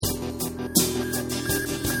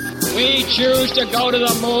We choose to go to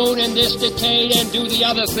the moon in this decade and do the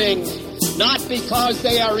other things, not because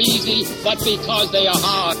they are easy, but because they are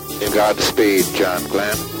hard. Godspeed, John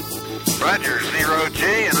Glenn. Roger, 0G,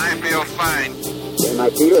 and I feel fine. Get my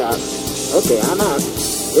feet out. Okay, I'm out.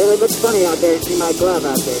 Really looks funny out there. See my glove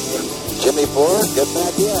out there, Jim. Jimmy Ford, get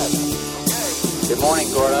back yet. Okay. Good morning,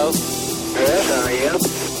 Gordo. Yes, how are you?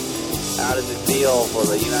 How does it feel for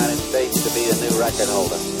the United States to be the new record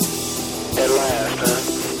holder? At last, huh?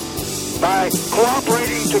 By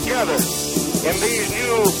cooperating together in these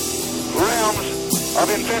new realms of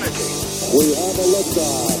infinity. We have a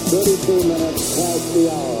liftoff, 32 minutes past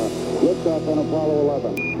the hour. Liftoff on Apollo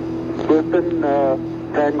 11.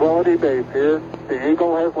 Houston, Tranquility Base here. The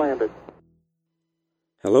Eagle has landed.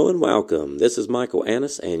 Hello and welcome. This is Michael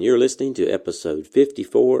Annis, and you're listening to episode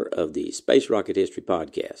 54 of the Space Rocket History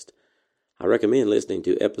Podcast. I recommend listening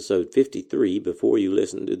to episode 53 before you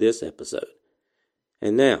listen to this episode.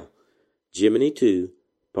 And now, Gemini 2,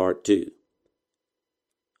 Part 2.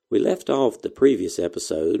 We left off the previous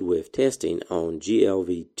episode with testing on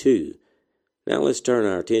GLV-2. Now let's turn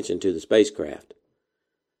our attention to the spacecraft.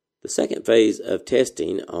 The second phase of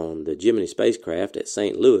testing on the Gemini spacecraft at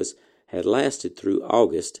St. Louis had lasted through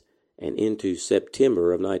August and into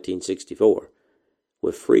September of 1964,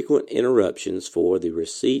 with frequent interruptions for the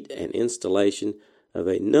receipt and installation of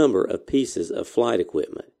a number of pieces of flight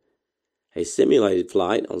equipment. A simulated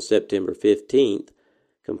flight on September 15th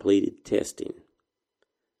completed testing.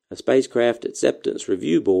 A spacecraft acceptance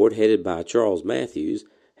review board headed by Charles Matthews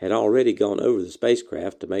had already gone over the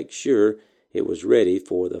spacecraft to make sure it was ready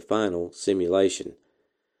for the final simulation.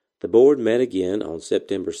 The board met again on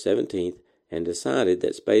September 17th and decided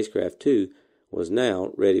that Spacecraft 2 was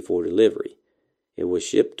now ready for delivery. It was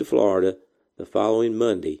shipped to Florida the following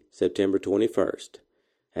Monday, September 21st.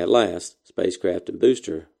 At last, spacecraft and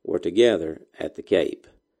booster were together at the Cape.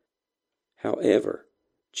 However,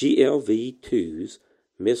 GLV-2's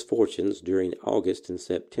misfortunes during August and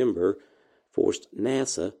September forced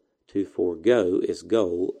NASA to forego its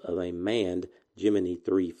goal of a manned Gemini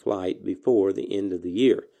 3 flight before the end of the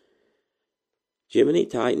year. Gemini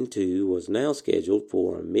Titan II was now scheduled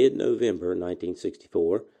for mid-November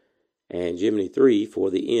 1964 and Gemini 3 for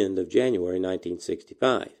the end of January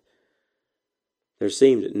 1965. There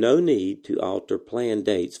seemed no need to alter planned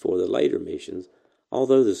dates for the later missions,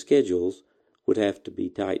 although the schedules would have to be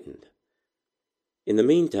tightened. In the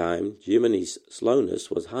meantime, Gemini's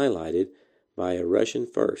slowness was highlighted by a Russian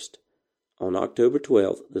first. On October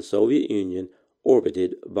 12th, the Soviet Union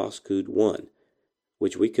orbited Voskhod 1,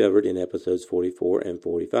 which we covered in episodes 44 and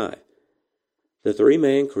 45. The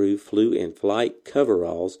three-man crew flew in flight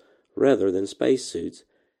coveralls rather than spacesuits,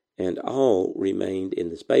 and all remained in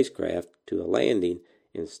the spacecraft to a landing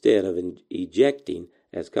instead of ejecting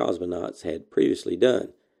as cosmonauts had previously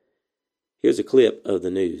done. Here's a clip of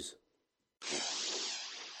the news.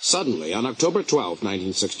 Suddenly, on October 12,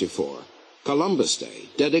 1964, Columbus Day,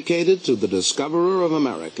 dedicated to the discoverer of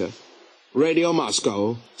America, Radio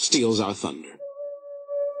Moscow steals our thunder.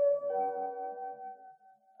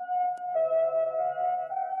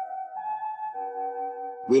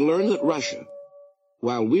 We learn that Russia,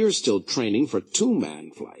 while we're still training for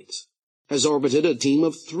two-man flights, has orbited a team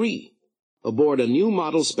of 3 aboard a new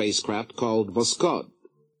model spacecraft called Voskhod,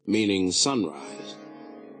 meaning sunrise.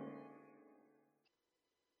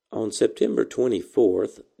 On September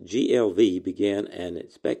 24th, GLV began an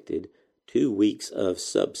expected 2 weeks of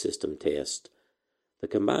subsystem tests. The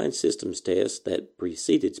combined systems tests that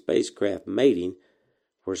preceded spacecraft mating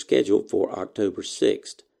were scheduled for October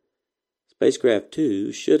 6th. Spacecraft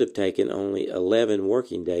 2 should have taken only 11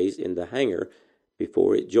 working days in the hangar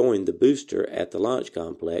before it joined the booster at the launch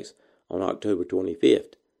complex on October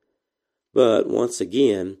 25th. But once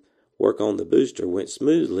again, work on the booster went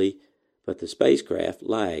smoothly, but the spacecraft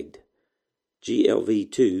lagged.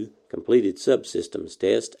 GLV-2 completed subsystems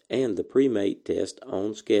test and the pre-mate test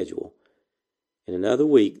on schedule. In another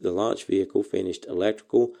week, the launch vehicle finished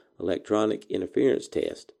electronic interference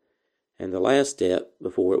test, and the last step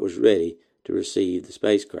before it was ready to receive the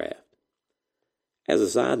spacecraft. As a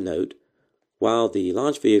side note, while the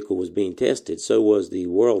launch vehicle was being tested, so was the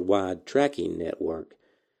worldwide tracking network.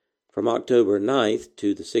 From October 9th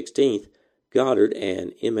to the 16th, Goddard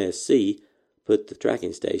and MSC put the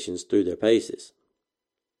tracking stations through their paces.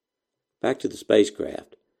 Back to the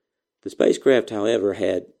spacecraft. The spacecraft, however,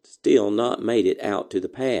 had still not made it out to the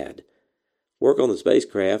pad. Work on the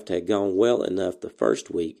spacecraft had gone well enough the first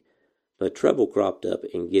week, but trouble cropped up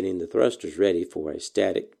in getting the thrusters ready for a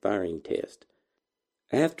static firing test.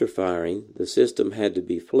 After firing, the system had to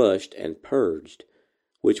be flushed and purged,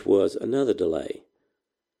 which was another delay.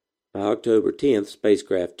 By By October 10th,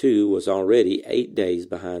 Spacecraft 2 was already 8 days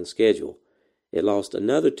behind schedule. It lost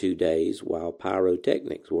another 2 days while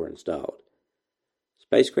pyrotechnics were installed.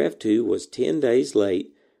 Spacecraft 2 was 10 days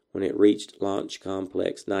late when it reached Launch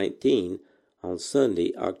Complex 19 on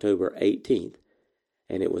Sunday, October 18th,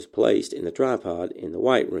 and it was placed in the tripod in the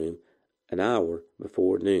White Room an hour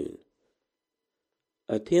before noon.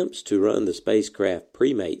 Attempts to run the spacecraft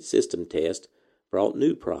pre-mate system test brought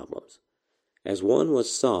new problems. As one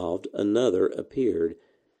was solved, another appeared,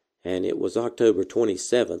 and it was October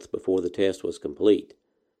 27th before the test was complete.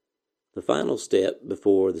 The final step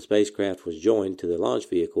before the spacecraft was joined to the launch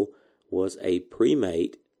vehicle was a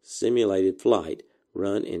pre-mate simulated flight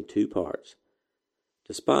run in 2 parts.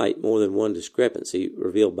 Despite more than one discrepancy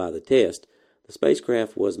revealed by the test, the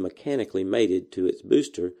spacecraft was mechanically mated to its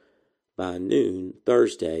booster by noon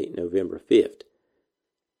Thursday, November 5th.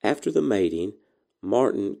 After the mating,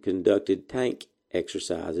 Martin conducted tank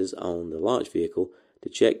exercises on the launch vehicle to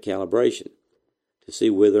check calibration, to see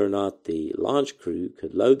whether or not the launch crew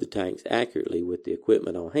could load the tanks accurately with the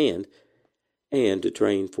equipment on hand, and to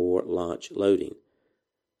train for launch loading.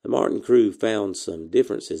 The Martin crew found some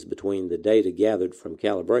differences between the data gathered from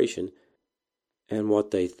calibration and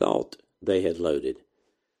what they thought they had loaded.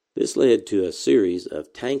 This led to a series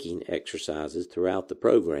of tanking exercises throughout the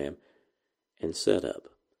program and setup.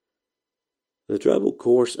 The troubled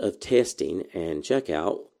course of testing and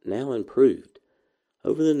checkout now improved.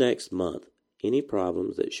 Over the next month, any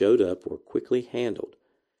problems that showed up were quickly handled,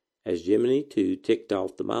 as Gemini 2 ticked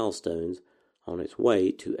off the milestones on its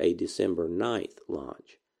way to a December 9th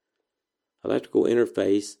launch. Electrical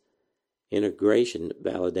interface integration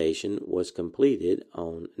validation was completed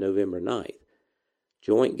on November 9th.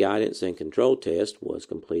 Joint guidance and control test was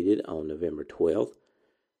completed on November 12th.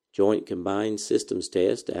 Joint combined systems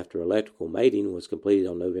test after electrical mating was completed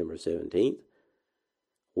on November 17th.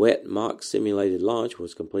 Wet mock simulated launch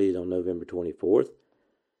was completed on November 24th.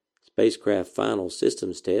 Spacecraft final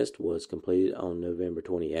systems test was completed on November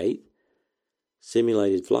 28th.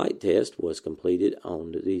 Simulated flight test was completed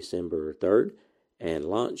on December 3rd, and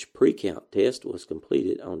launch pre-count test was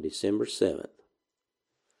completed on December 7th.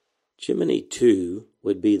 Gemini 2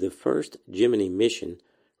 would be the first Gemini mission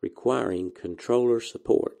requiring controller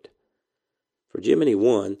support. For Gemini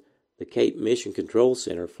 1, the Cape Mission Control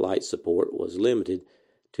Center flight support was limited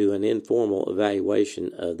to an informal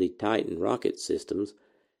evaluation of the Titan rocket systems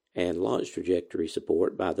and launch trajectory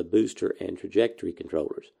support by the booster and trajectory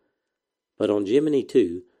controllers. But on Gemini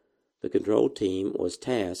 2, the control team was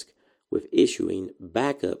tasked with issuing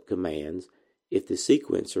backup commands if the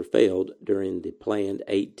sequencer failed during the planned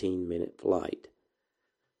 18-minute flight.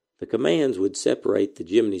 The commands would separate the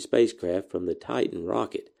Gemini spacecraft from the Titan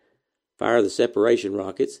rocket, fire the separation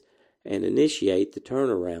rockets, and initiate the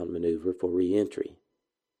turnaround maneuver for re-entry.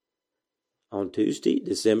 On Tuesday,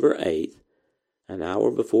 December 8th, an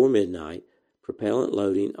hour before midnight, propellant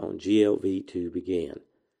loading on GLV-2 began.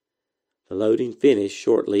 The loading finished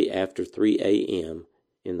shortly after 3 a.m.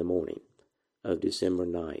 in the morning of December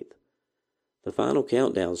 9th. The final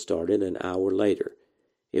countdown started an hour later.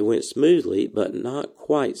 It went smoothly, but not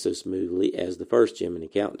quite so smoothly as the first Gemini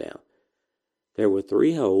countdown. There were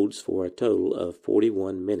 3 holds for a total of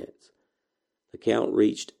 41 minutes. The count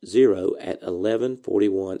reached 0 at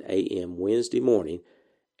 11:41 a.m. Wednesday morning,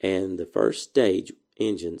 and the first stage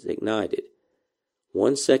engines ignited.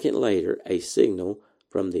 1 second later, a signal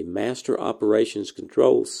from the Master Operations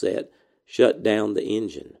Control Set shut down the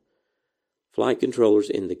engine. Flight controllers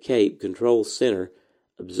in the Cape Control Center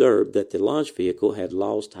observed that the launch vehicle had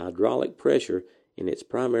lost hydraulic pressure in its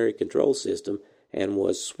primary control system and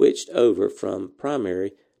was switched over from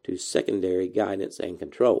primary to secondary guidance and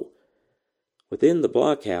control. Within the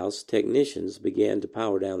blockhouse, technicians began to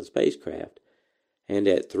power down the spacecraft, and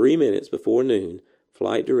at 3 minutes before noon,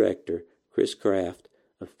 Flight Director Chris Kraft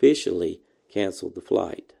officially canceled the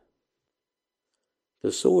flight.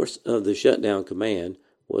 The source of the shutdown command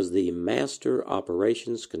was the Master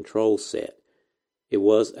Operations Control Set. It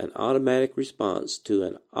was an automatic response to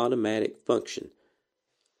an automatic function.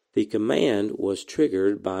 The command was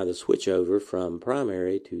triggered by the switchover from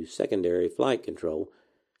primary to secondary flight control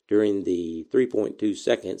during the 3.2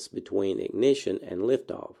 seconds between ignition and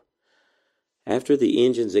liftoff. After the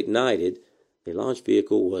engines ignited, the launch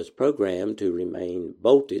vehicle was programmed to remain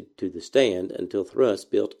bolted to the stand until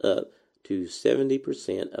thrust built up to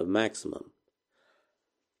 70% of maximum.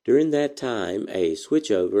 During that time, a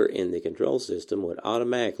switchover in the control system would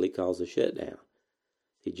automatically cause a shutdown.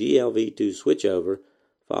 The GLV-2 switchover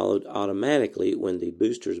followed automatically when the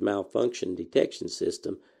booster's malfunction detection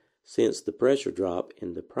system sensed the pressure drop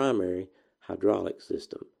in the primary hydraulic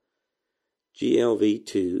system.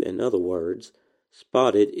 GLV-2, in other words,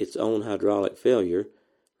 spotted its own hydraulic failure,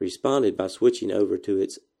 responded by switching over to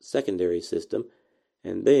its secondary system,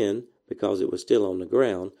 and then, because it was still on the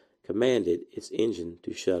ground, commanded its engine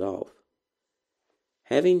to shut off.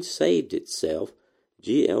 Having saved itself,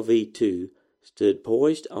 GLV-2 stood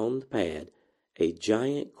poised on the pad, a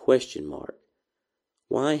giant question mark.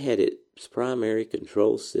 Why had its primary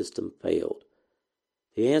control system failed?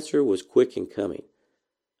 The answer was quick in coming.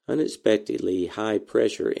 Unexpectedly high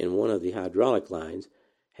pressure in one of the hydraulic lines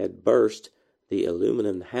had burst the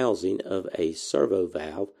aluminum housing of a servo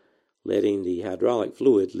valve, letting the hydraulic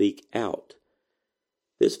fluid leak out.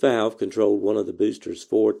 This valve controlled one of the booster's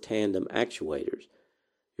 4 tandem actuators.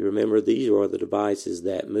 You remember these are the devices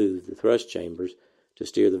that move the thrust chambers to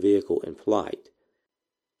steer the vehicle in flight.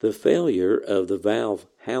 The failure of the valve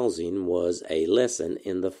housing was a lesson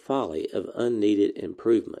in the folly of unneeded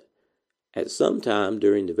improvement. At some time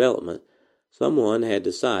during development, someone had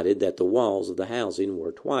decided that the walls of the housing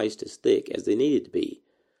were twice as thick as they needed to be.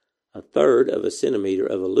 1/3 of a centimeter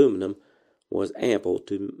of aluminum was ample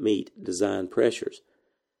to meet design pressures.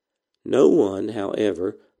 No one,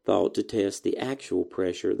 however, thought to test the actual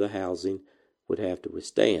pressure the housing would have to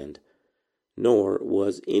withstand, nor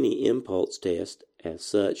was any impulse test as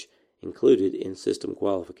such included in system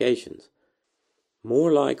qualifications.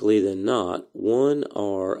 More likely than not, one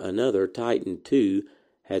or another Titan II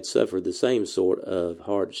had suffered the same sort of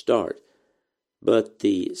hard start, but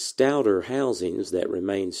the stouter housings that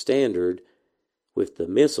remained standard with the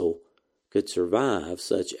missile could survive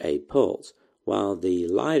such a pulse, while the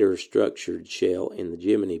lighter structured shell in the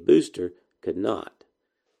Gemini booster could not.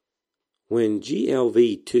 When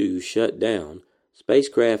GLV-2 shut down,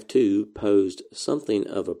 Spacecraft 2 posed something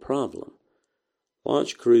of a problem.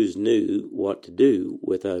 Launch crews knew what to do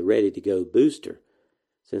with a ready-to-go booster,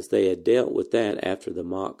 since they had dealt with that after the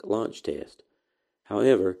mock launch test.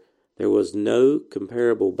 However, there was no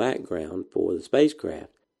comparable background for the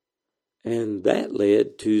spacecraft, and that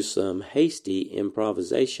led to some hasty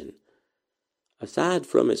improvisation. Aside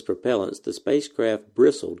from its propellants, the spacecraft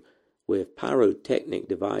bristled with pyrotechnic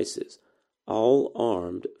devices, all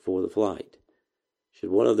armed for the flight. Should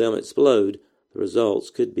one of them explode, the results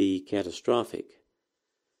could be catastrophic.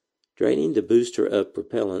 Draining the booster of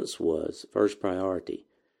propellants was first priority.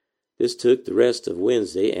 This took the rest of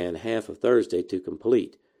Wednesday and half of Thursday to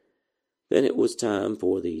complete. Then it was time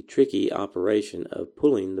for the tricky operation of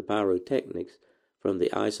pulling the pyrotechnics from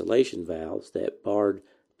the isolation valves that barred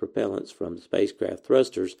propellants from the spacecraft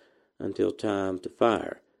thrusters until time to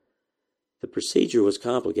fire. The procedure was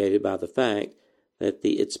complicated by the fact that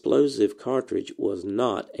the explosive cartridge was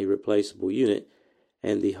not a replaceable unit,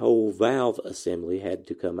 and the whole valve assembly had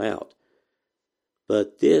to come out.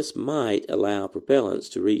 But this might allow propellants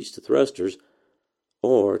to reach the thrusters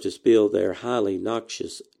or to spill their highly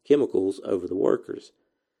noxious chemicals over the workers.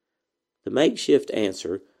 The makeshift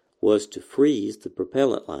answer was to freeze the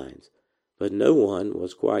propellant lines, but no one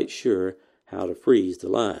was quite sure how to freeze the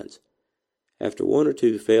lines. After 1 or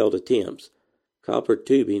 2 failed attempts, copper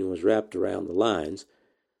tubing was wrapped around the lines,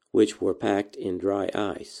 which were packed in dry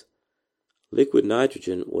ice. Liquid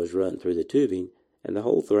nitrogen was run through the tubing, and the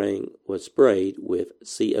whole thing was sprayed with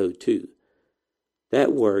CO2.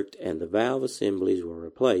 That worked, and the valve assemblies were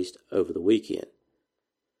replaced over the weekend.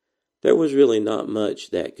 There was really not much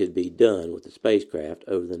that could be done with the spacecraft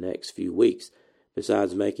over the next few weeks,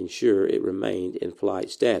 besides making sure it remained in flight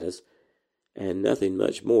status, and nothing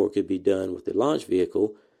much more could be done with the launch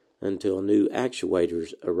vehicle until new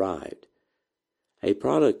actuators arrived. A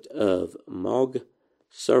product of MOG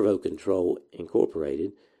Servo Control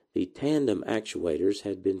Incorporated, the tandem actuators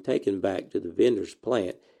had been taken back to the vendor's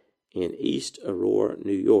plant in East Aurora,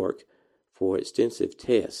 New York, for extensive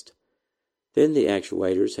test. Then the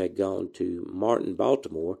actuators had gone to Martin,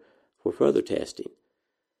 Baltimore, for further testing.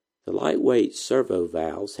 The lightweight servo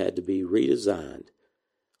valves had to be redesigned.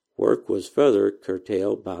 Work was further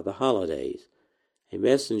curtailed by the holidays. A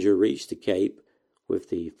messenger reached the Cape with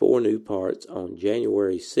the 4 new parts on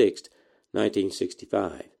January 6,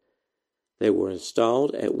 1965. They were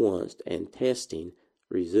installed at once and testing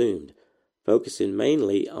resumed, focusing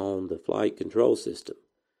mainly on the flight control system.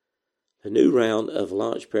 The new round of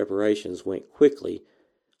launch preparations went quickly.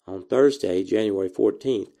 On Thursday, January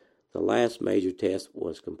 14th, the last major test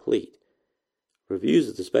was complete. Reviews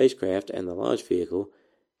of the spacecraft and the launch vehicle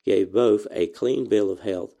gave both a clean bill of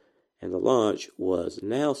health, and the launch was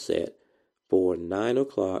now set for 9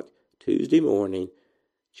 o'clock Tuesday morning,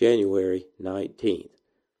 January 19th.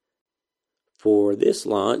 For this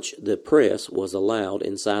launch, the press was allowed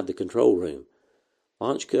inside the control room.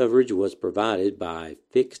 Launch coverage was provided by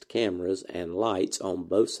fixed cameras and lights on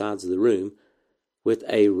both sides of the room, with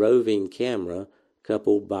a roving camera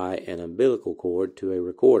coupled by an umbilical cord to a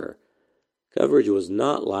recorder. Coverage was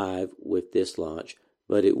not live with this launch,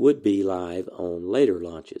 but it would be live on later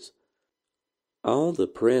launches. All the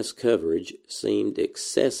press coverage seemed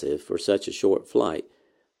excessive for such a short flight,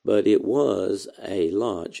 but it was a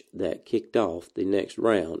launch that kicked off the next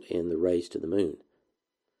round in the race to the moon.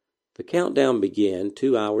 The countdown began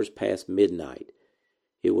 2 hours past midnight.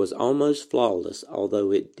 It was almost flawless,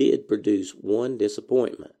 although it did produce one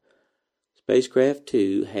disappointment. Spacecraft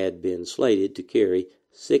 2 had been slated to carry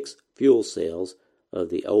 6 fuel cells of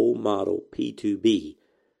the old model P-2B,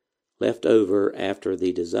 left over after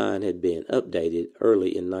the design had been updated early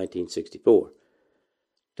in 1964.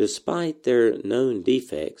 Despite their known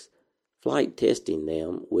defects, flight testing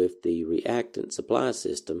them with the reactant supply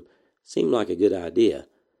system seemed like a good idea,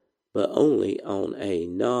 but only on a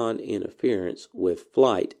non-interference with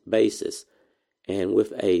flight basis and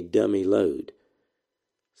with a dummy load,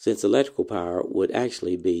 since electrical power would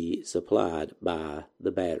actually be supplied by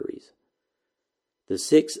the batteries. The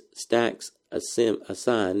 6 stacks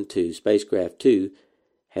assigned to Spacecraft 2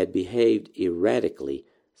 had behaved erratically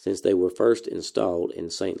since they were first installed in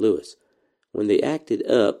St. Louis. When they acted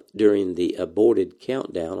up during the aborted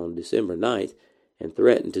countdown on December 9th and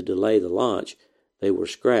threatened to delay the launch, they were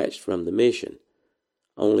scratched from the mission.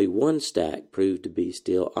 Only one stack proved to be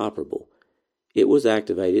still operable. It was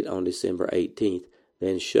activated on December 18th,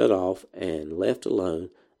 then shut off and left alone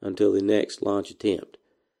until the next launch attempt.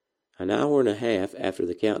 An hour and a half after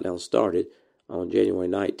the countdown started, on January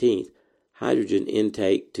 19th, hydrogen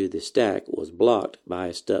intake to the stack was blocked by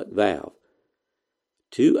a stuck valve.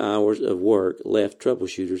 2 hours of work left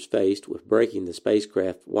troubleshooters faced with breaking the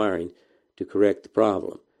spacecraft wiring to correct the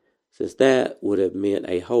problem. Since that would have meant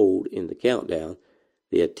a hold in the countdown,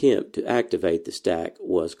 the attempt to activate the stack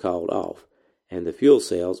was called off, and the fuel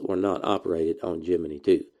cells were not operated on Gemini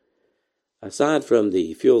 2. Aside from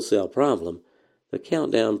the fuel cell problem, the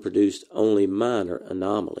countdown produced only minor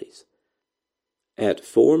anomalies. At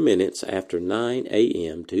 4 minutes after 9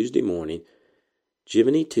 a.m. Tuesday morning,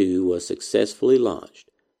 Gemini 2 was successfully launched,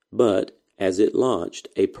 but as it launched,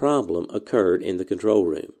 a problem occurred in the control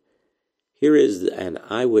room. Here is an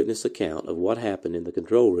eyewitness account of what happened in the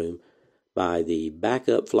control room by the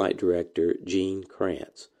backup flight director, Gene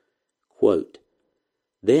Kranz. Quote,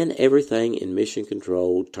 "Then everything in mission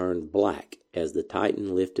control turned black as the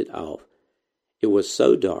Titan lifted off. It was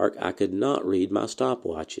so dark I could not read my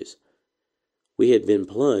stopwatches. We had been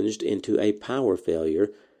plunged into a power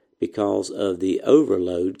failure because of the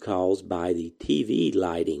overload caused by the TV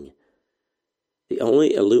lighting. The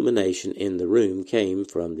only illumination in the room came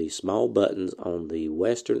from the small buttons on the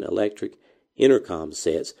Western Electric intercom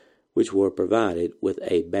sets, which were provided with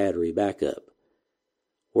a battery backup.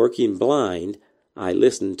 Working blind, I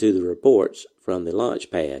listened to the reports from the launch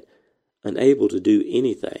pad, unable to do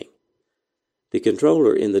anything. The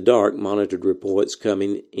controller in the dark monitored reports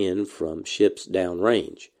coming in from ships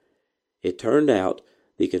downrange. It turned out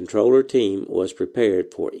the controller team was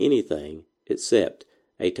prepared for anything except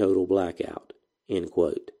a total blackout." End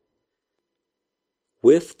quote.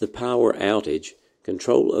 With the power outage,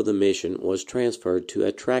 control of the mission was transferred to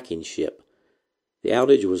a tracking ship. The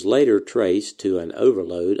outage was later traced to an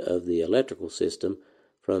overload of the electrical system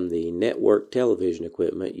from the network television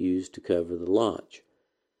equipment used to cover the launch.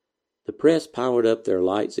 The press powered up their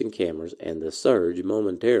lights and cameras, and the surge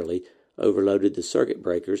momentarily overloaded the circuit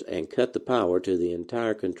breakers and cut the power to the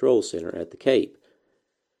entire control center at the Cape.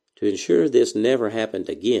 To ensure this never happened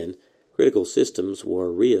again, critical systems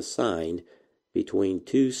were reassigned between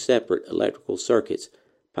 2 separate electrical circuits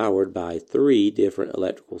powered by 3 different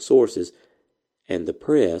electrical sources, and the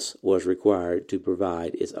press was required to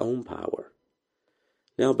provide its own power.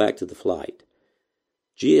 Now back to the flight.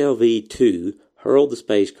 GLV-2 hurled the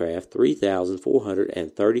spacecraft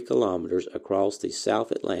 3,430 kilometers across the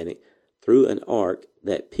South Atlantic through an arc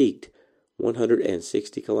that peaked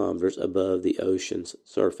 160 kilometers above the ocean's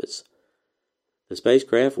surface. The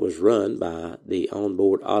spacecraft was run by the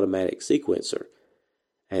onboard automatic sequencer.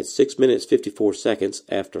 At 6 minutes 54 seconds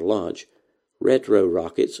after launch, retro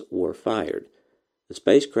rockets were fired. The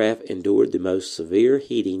spacecraft endured the most severe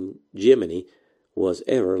heating Gemini was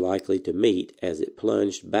ever likely to meet as it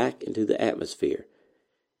plunged back into the atmosphere.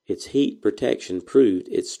 Its heat protection proved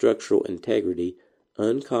its structural integrity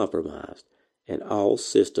uncompromised and all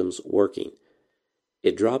systems working.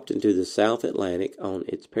 It dropped into the South Atlantic on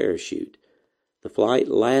its parachute. The flight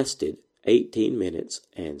lasted 18 minutes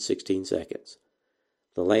and 16 seconds.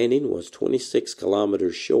 The landing was 26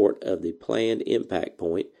 kilometers short of the planned impact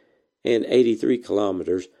point and 83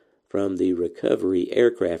 kilometers from the recovery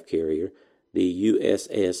aircraft carrier, the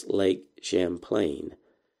USS Lake Champlain.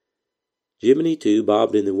 Gemini 2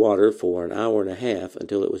 bobbed in the water for an hour and a half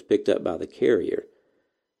until it was picked up by the carrier.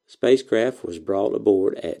 The spacecraft was brought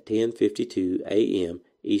aboard at 10:52 a.m.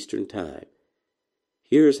 Eastern Time.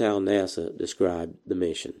 Here's how NASA described the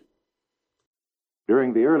mission.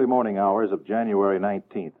 During the early morning hours of January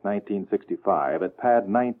 19, 1965, at Pad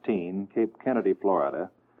 19, Cape Kennedy, Florida,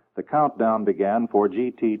 the countdown began for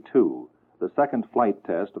GT-2, the second flight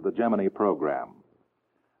test of the Gemini program.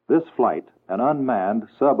 This flight, an unmanned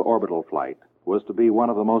suborbital flight, was to be one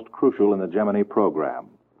of the most crucial in the Gemini program.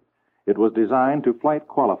 It was designed to flight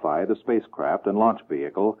qualify the spacecraft and launch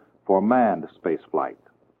vehicle for manned spaceflight.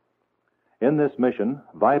 In this mission,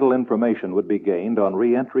 vital information would be gained on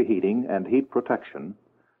re-entry heating and heat protection,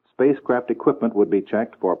 spacecraft equipment would be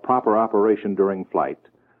checked for proper operation during flight,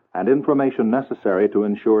 and information necessary to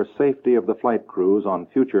ensure safety of the flight crews on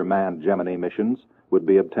future manned Gemini missions would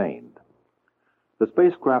be obtained. The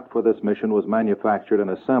spacecraft for this mission was manufactured and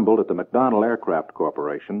assembled at the McDonnell Aircraft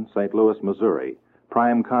Corporation, St. Louis, Missouri,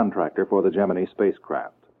 prime contractor for the Gemini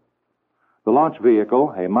spacecraft. The launch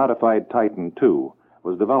vehicle, a modified Titan II,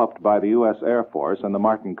 was developed by the U.S. Air Force and the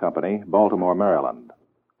Martin Company, Baltimore, Maryland.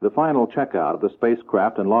 The final checkout of the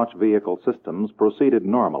spacecraft and launch vehicle systems proceeded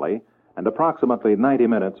normally, and approximately 90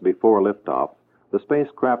 minutes before liftoff, the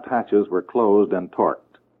spacecraft hatches were closed and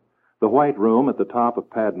torqued. The white room at the top of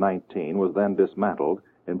Pad 19 was then dismantled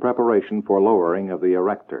in preparation for lowering of the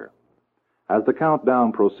erector. As the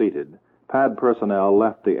countdown proceeded, pad personnel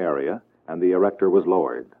left the area and the erector was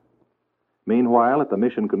lowered. Meanwhile, at the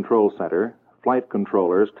Mission Control Center, flight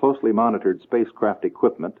controllers closely monitored spacecraft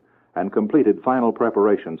equipment and completed final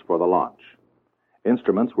preparations for the launch.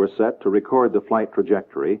 Instruments were set to record the flight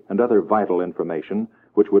trajectory and other vital information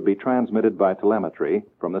which would be transmitted by telemetry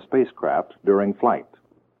from the spacecraft during flight.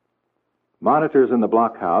 Monitors in the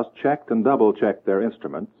blockhouse checked and double-checked their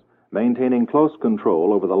instruments, maintaining close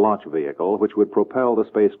control over the launch vehicle which would propel the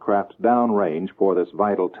spacecraft downrange for this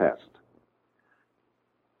vital test.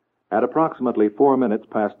 At approximately 4 minutes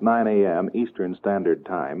past 9 a.m. Eastern Standard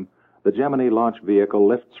Time, the Gemini launch vehicle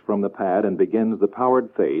lifts from the pad and begins the powered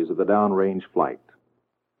phase of the downrange flight.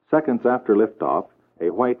 Seconds after liftoff, a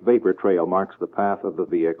white vapor trail marks the path of the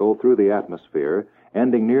vehicle through the atmosphere,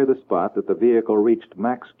 ending near the spot that the vehicle reached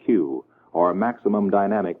max Q, or maximum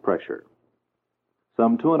dynamic pressure.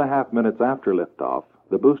 Some 2.5 minutes after liftoff,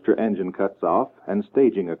 the booster engine cuts off and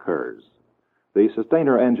staging occurs. The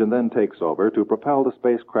sustainer engine then takes over to propel the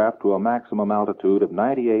spacecraft to a maximum altitude of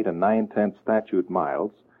 98 9/10 statute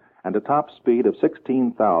miles and a top speed of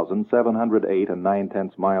 16,708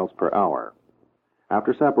 9/10 miles per hour.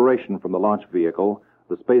 After separation from the launch vehicle,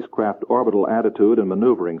 the spacecraft orbital attitude and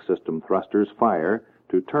maneuvering system thrusters fire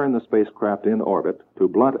to turn the spacecraft in orbit to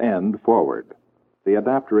blunt end forward. The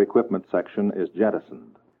adapter equipment section is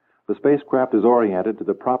jettisoned. The spacecraft is oriented to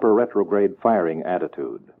the proper retrograde firing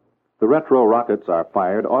attitude. The retro rockets are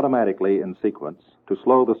fired automatically in sequence to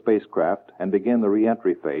slow the spacecraft and begin the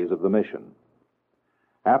re-entry phase of the mission.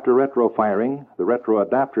 After retro firing, the retro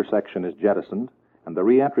adapter section is jettisoned, and the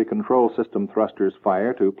re-entry control system thrusters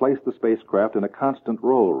fire to place the spacecraft in a constant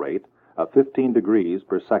roll rate of 15 degrees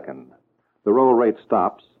per second. The roll rate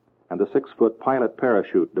stops, and the 6-foot pilot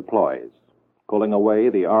parachute deploys, pulling away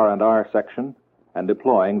the R&R section and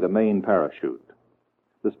deploying the main parachute.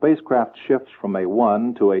 The spacecraft shifts from a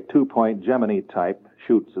 1 to a 2-point Gemini-type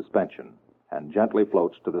chute suspension and gently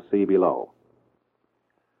floats to the sea below.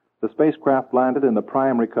 The spacecraft landed in the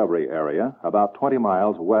prime recovery area about 20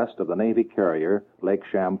 miles west of the Navy carrier Lake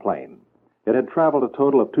Champlain. It had traveled a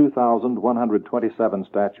total of 2,127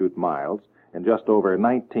 statute miles in just over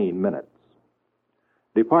 19 minutes.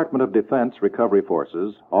 Department of Defense recovery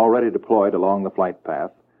forces, already deployed along the flight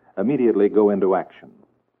path, immediately go into action.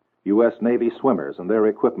 U.S. Navy swimmers and their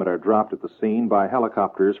equipment are dropped at the scene by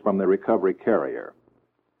helicopters from the recovery carrier.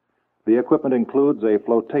 The equipment includes a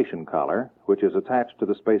flotation collar, which is attached to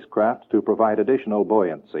the spacecraft to provide additional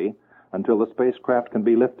buoyancy until the spacecraft can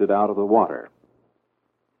be lifted out of the water.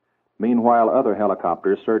 Meanwhile, other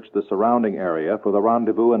helicopters search the surrounding area for the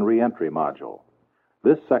rendezvous and re-entry module.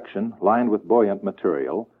 This section, lined with buoyant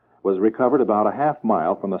material, was recovered about a half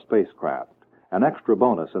mile from the spacecraft, an extra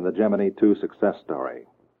bonus in the Gemini 2 success story.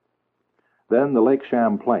 Then the Lake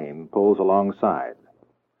Champlain pulls alongside.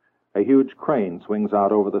 A huge crane swings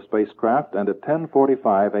out over the spacecraft, and at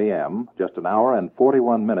 10:45 a.m., just an hour and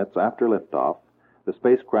 41 minutes after liftoff, the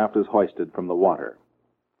spacecraft is hoisted from the water.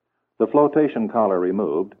 The flotation collar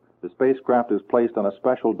removed, the spacecraft is placed on a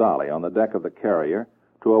special dolly on the deck of the carrier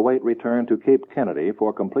to await return to Cape Kennedy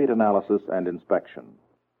for complete analysis and inspection.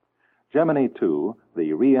 Gemini 2,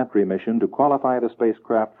 the re-entry mission to qualify the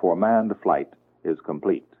spacecraft for manned flight, is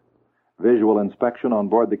complete. Visual inspection on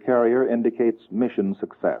board the carrier indicates mission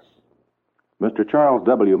success. Mr. Charles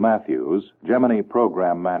W. Matthews, Gemini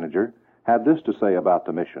Program Manager, had this to say about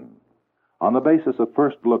the mission. On the basis of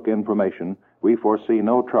first-look information, we foresee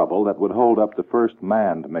no trouble that would hold up the first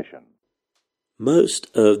manned mission.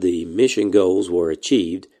 Most of the mission goals were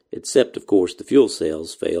achieved, except, of course, the fuel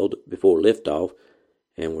cells failed before liftoff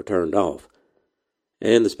and were turned off.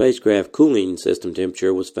 And the spacecraft cooling system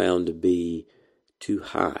temperature was found to be too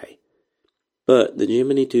high. But the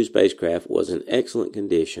Gemini 2 spacecraft was in excellent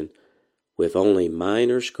condition, with only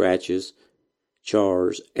minor scratches,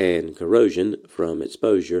 chars, and corrosion from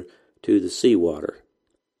exposure to the seawater.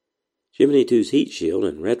 Gemini 2's heat shield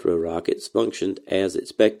and retro rockets functioned as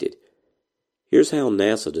expected. Here's how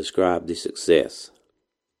NASA described the success.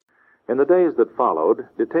 In the days that followed,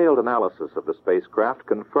 detailed analysis of the spacecraft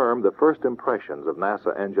confirmed the first impressions of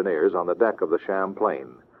NASA engineers on the deck of the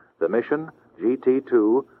Champlain. The mission,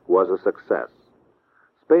 GT-2, was a success.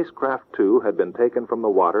 Spacecraft 2 had been taken from the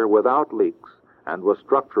water without leaks and was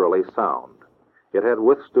structurally sound. It had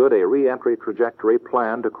withstood a re-entry trajectory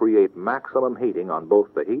planned to create maximum heating on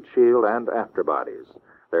both the heat shield and afterbodies.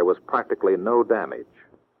 There was practically no damage.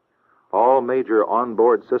 All major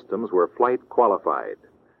onboard systems were flight qualified.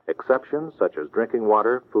 Exceptions such as drinking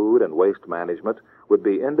water, food, and waste management would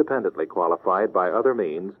be independently qualified by other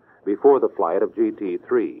means before the flight of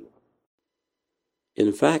GT-3.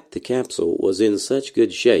 In fact, the capsule was in such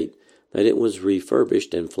good shape that it was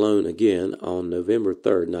refurbished and flown again on November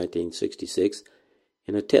 3, 1966,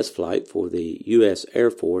 in a test flight for the U.S. Air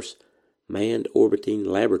Force Manned Orbiting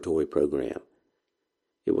Laboratory Program.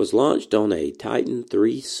 It was launched on a Titan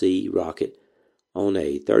 3C rocket on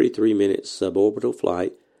a 33-minute suborbital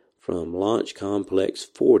flight from Launch Complex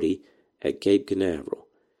 40 at Cape Canaveral.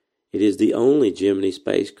 It is the only Gemini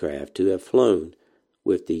spacecraft to have flown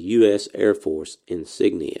with the U.S. Air Force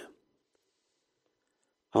insignia.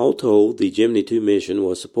 All told, the Gemini 2 mission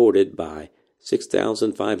was supported by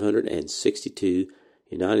 6,562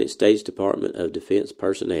 United States Department of Defense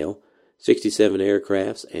personnel, 67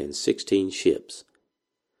 aircrafts, and 16 ships.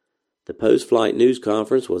 The post-flight news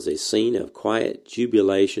conference was a scene of quiet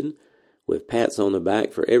jubilation, with pats on the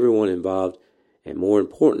back for everyone involved, and more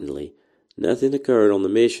importantly, nothing occurred on the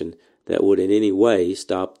mission that would in any way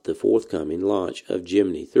stop the forthcoming launch of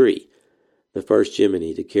Gemini 3, the first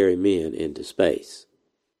Gemini to carry men into space.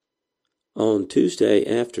 On Tuesday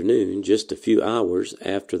afternoon, just a few hours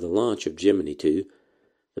after the launch of Gemini 2,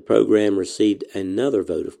 the program received another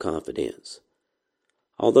vote of confidence.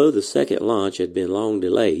 Although the second launch had been long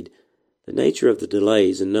delayed, the nature of the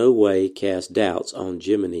delays in no way cast doubts on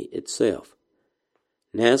Gemini itself.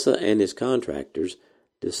 NASA and its contractors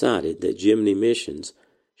decided that Gemini missions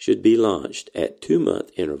should be launched at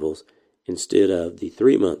 2-month intervals instead of the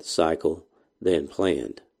 3-month cycle then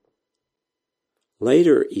planned.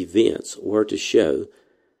 Later events were to show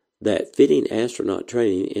that fitting astronaut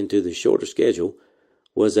training into the shorter schedule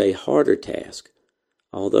was a harder task,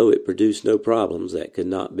 although it produced no problems that could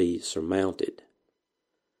not be surmounted.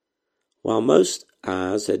 While most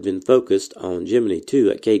eyes had been focused on Gemini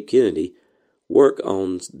 2 at Cape Kennedy, work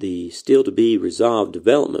on the still-to-be-resolved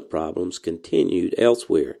development problems continued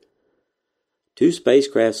elsewhere. 2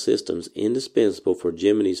 spacecraft systems indispensable for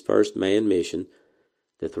Gemini's first manned mission,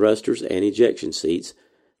 the thrusters and ejection seats,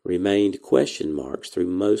 remained question marks through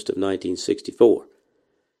most of 1964.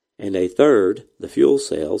 And a third, the fuel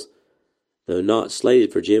cells, though not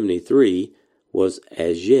slated for Gemini 3, was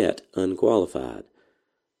as yet unqualified.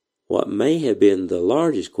 What may have been the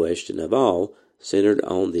largest question of all centered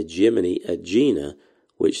on the Gemini Agena,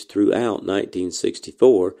 which throughout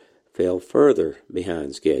 1964 fell further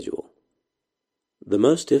behind schedule. The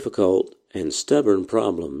most difficult and stubborn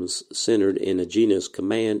problems centered in Agena's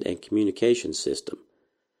command and communication system,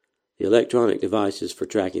 the electronic devices for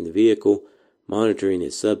tracking the vehicle, monitoring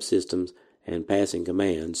its subsystems, and passing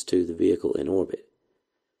commands to the vehicle in orbit.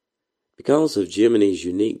 Because of Gemini's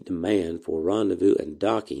unique demand for rendezvous and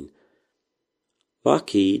docking,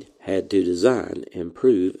 Lockheed had to design and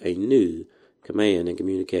prove a new command and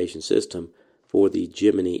communication system for the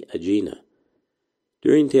Gemini Agena.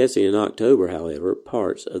 During testing in October, however,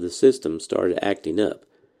 parts of the system started acting up.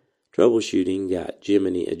 Troubleshooting got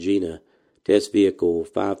Gemini Agena Test Vehicle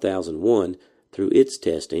 5001 through its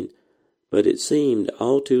testing, but it seemed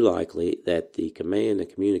all too likely that the command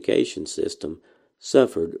and communication system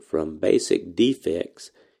suffered from basic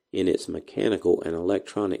defects in its mechanical and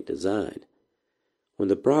electronic design. When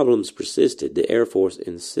the problems persisted, the Air Force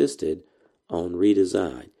insisted on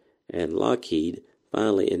redesign, and Lockheed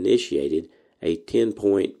finally initiated a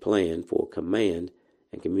 10-point plan for command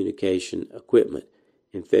and communication equipment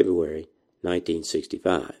in February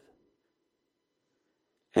 1965.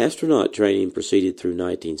 Astronaut training proceeded through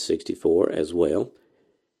 1964 as well.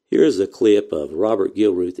 Here is a clip of Robert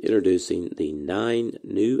Gilruth introducing the 9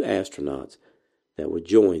 new astronauts that would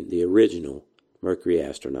join the original Mercury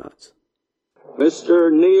astronauts. Mr.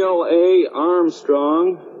 Neil A.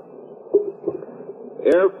 Armstrong,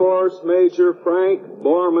 Air Force Major Frank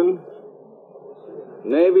Borman,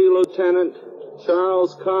 Navy Lieutenant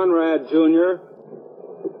Charles Conrad, Jr.,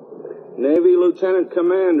 Navy Lieutenant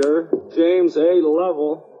Commander James A.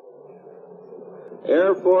 Lovell,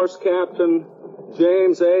 Air Force Captain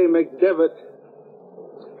James A. McDivitt,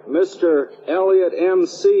 Mr. Elliot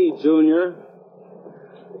M.C., Jr.,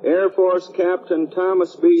 Air Force Captain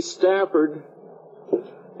Thomas B. Stafford,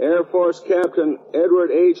 Air Force Captain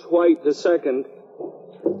Edward H. White II,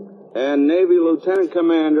 and Navy Lieutenant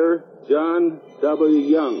Commander John W.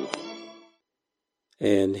 Young.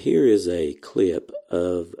 And here is a clip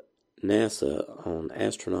of NASA on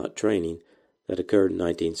astronaut training that occurred in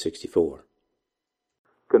 1964.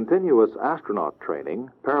 Continuous astronaut training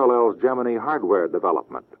parallels Gemini hardware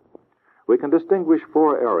development. We can distinguish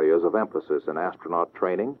 4 areas of emphasis in astronaut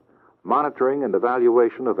training: monitoring and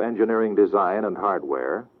evaluation of engineering design and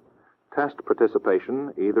hardware, test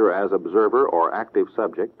participation either as observer or active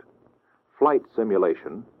subject, flight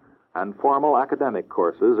simulation, and formal academic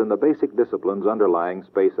courses in the basic disciplines underlying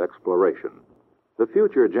space exploration. The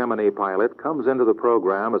future Gemini pilot comes into the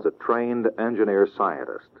program as a trained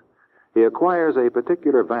engineer-scientist. He acquires a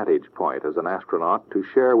particular vantage point as an astronaut to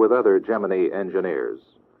share with other Gemini engineers.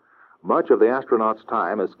 Much of the astronaut's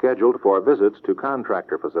time is scheduled for visits to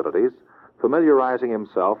contractor facilities, familiarizing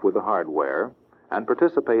himself with the hardware, and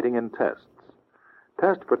participating in tests.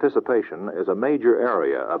 Test participation is a major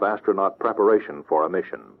area of astronaut preparation for a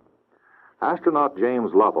mission. Astronaut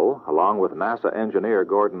James Lovell, along with NASA engineer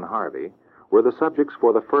Gordon Harvey, were the subjects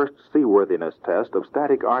for the first seaworthiness test of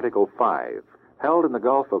Static Article 5. Held in the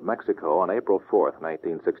Gulf of Mexico on April 4,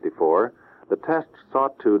 1964, the test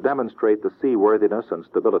sought to demonstrate the seaworthiness and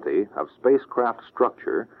stability of spacecraft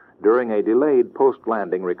structure during a delayed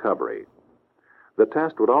post-landing recovery. The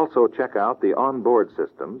test would also check out the onboard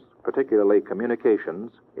systems, particularly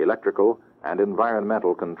communications, electrical, and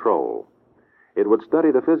environmental control. It would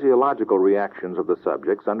study the physiological reactions of the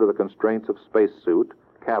subjects under the constraints of spacesuit,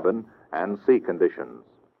 cabin, and sea conditions.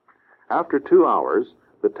 After 2 hours,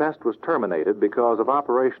 the test was terminated because of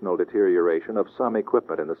operational deterioration of some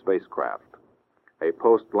equipment in the spacecraft. A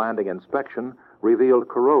post-landing inspection revealed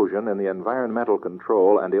corrosion in the environmental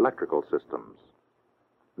control and electrical systems.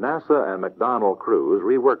 NASA and McDonnell crews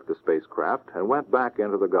reworked the spacecraft and went back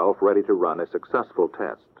into the Gulf ready to run a successful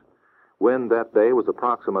test. Wind that day was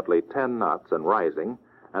approximately 10 knots and rising,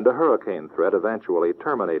 and a hurricane threat eventually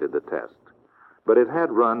terminated the test. But it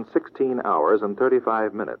had run 16 hours and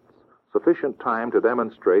 35 minutes, sufficient time to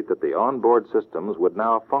demonstrate that the onboard systems would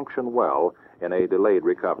now function well in a delayed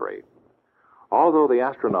recovery. Although the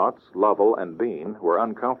astronauts, Lovell and Bean, were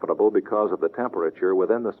uncomfortable because of the temperature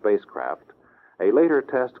within the spacecraft, a later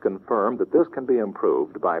test confirmed that this can be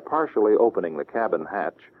improved by partially opening the cabin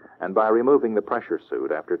hatch and by removing the pressure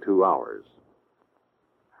suit after 2 hours.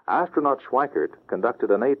 Astronaut Schweikert conducted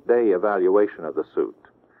an 8-day evaluation of the suit.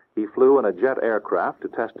 He flew in a jet aircraft to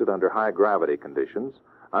test it under high-gravity conditions,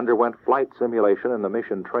 underwent flight simulation in the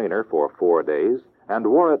mission trainer for 4 days, and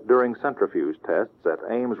wore it during centrifuge tests at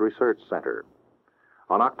Ames Research Center.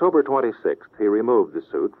 On October 26th, he removed the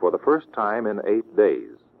suit for the first time in 8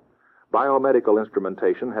 days. Biomedical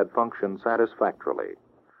instrumentation had functioned satisfactorily.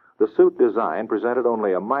 The suit design presented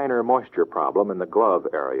only a minor moisture problem in the glove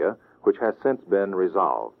area, which has since been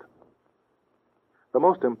resolved. The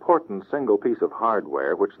most important single piece of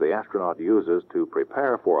hardware which the astronaut uses to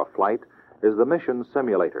prepare for a flight is the mission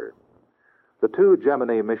simulator. The 2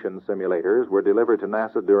 Gemini mission simulators were delivered to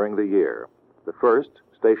NASA during the year. The first,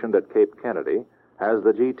 stationed at Cape Kennedy, has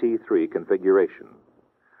the GT-3 configuration.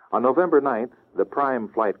 On November 9th, the prime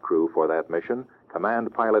flight crew for that mission,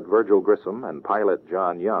 Command Pilot Virgil Grissom and Pilot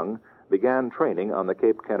John Young, began training on the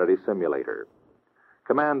Cape Kennedy simulator.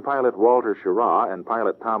 Command Pilot Walter Schirra and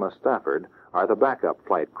Pilot Thomas Stafford are the backup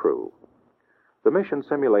flight crew. The mission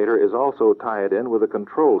simulator is also tied in with a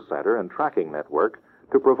control center and tracking network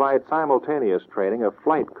to provide simultaneous training of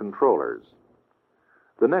flight controllers.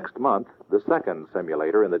 The next month, the second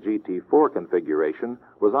simulator in the GT-4 configuration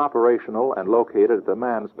was operational and located at the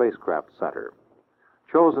Manned Spacecraft Center.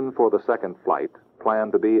 Chosen for the second flight,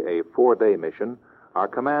 planned to be a 4-day mission, are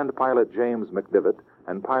Command Pilot James McDivitt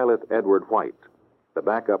and Pilot Edward White. The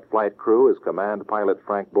backup flight crew is Command Pilot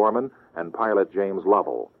Frank Borman and Pilot James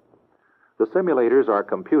Lovell. The simulators are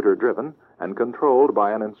computer-driven and controlled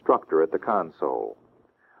by an instructor at the console.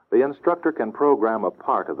 The instructor can program a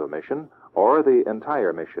part of the mission or the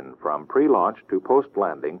entire mission from pre-launch to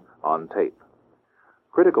post-landing on tape.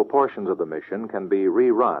 Critical portions of the mission can be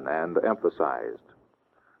rerun and emphasized.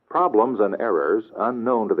 Problems and errors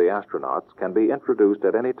unknown to the astronauts can be introduced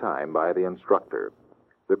at any time by the instructor.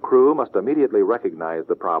 The crew must immediately recognize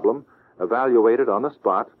the problem, evaluate it on the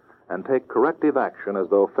spot, and take corrective action as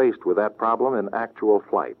though faced with that problem in actual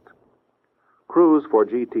flight. Crews for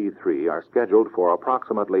GT-3 are scheduled for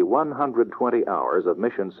approximately 120 hours of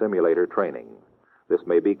mission simulator training. This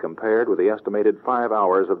may be compared with the estimated 5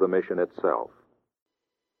 hours of the mission itself.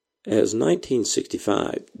 As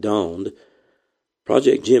 1965 dawned,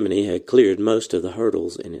 Project Gemini had cleared most of the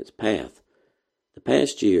hurdles in its path. The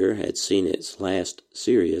past year had seen its last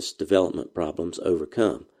serious development problems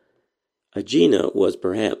overcome. Agena was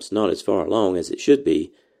perhaps not as far along as it should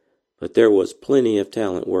be, but there was plenty of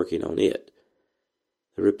talent working on it.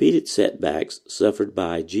 The repeated setbacks suffered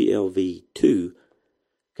by GLV-2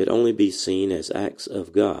 could only be seen as acts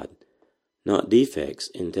of God, not defects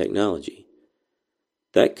in technology.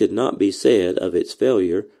 That could not be said of its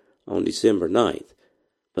failure on December 9th,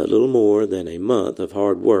 but little more than a month of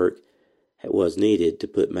hard work was needed to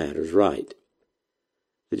put matters right.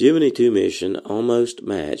 The Gemini 2 mission almost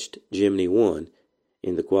matched Gemini 1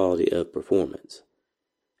 in the quality of performance,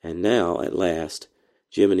 and now, at last,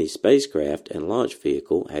 Gemini's spacecraft and launch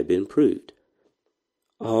vehicle had been proved.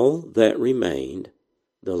 All that remained,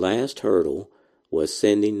 the last hurdle, was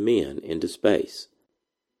sending men into space.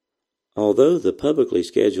 Although the publicly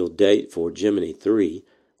scheduled date for Gemini 3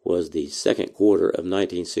 was the second quarter of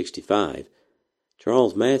 1965,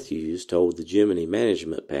 Charles Matthews told the Gemini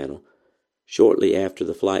management panel shortly after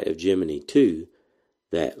the flight of Gemini 2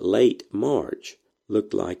 that late March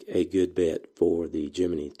looked like a good bet for the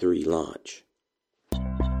Gemini 3 launch.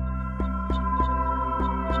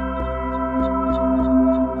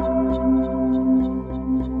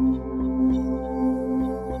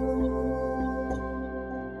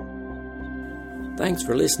 Thanks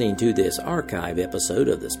for listening to this archive episode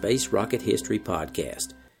of the Space Rocket History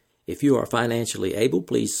Podcast. If you are financially able,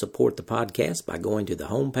 please support the podcast by going to the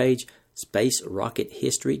homepage,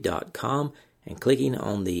 spacerockethistory.com, and clicking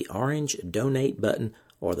on the orange Donate button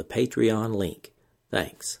or the Patreon link.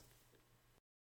 Thanks.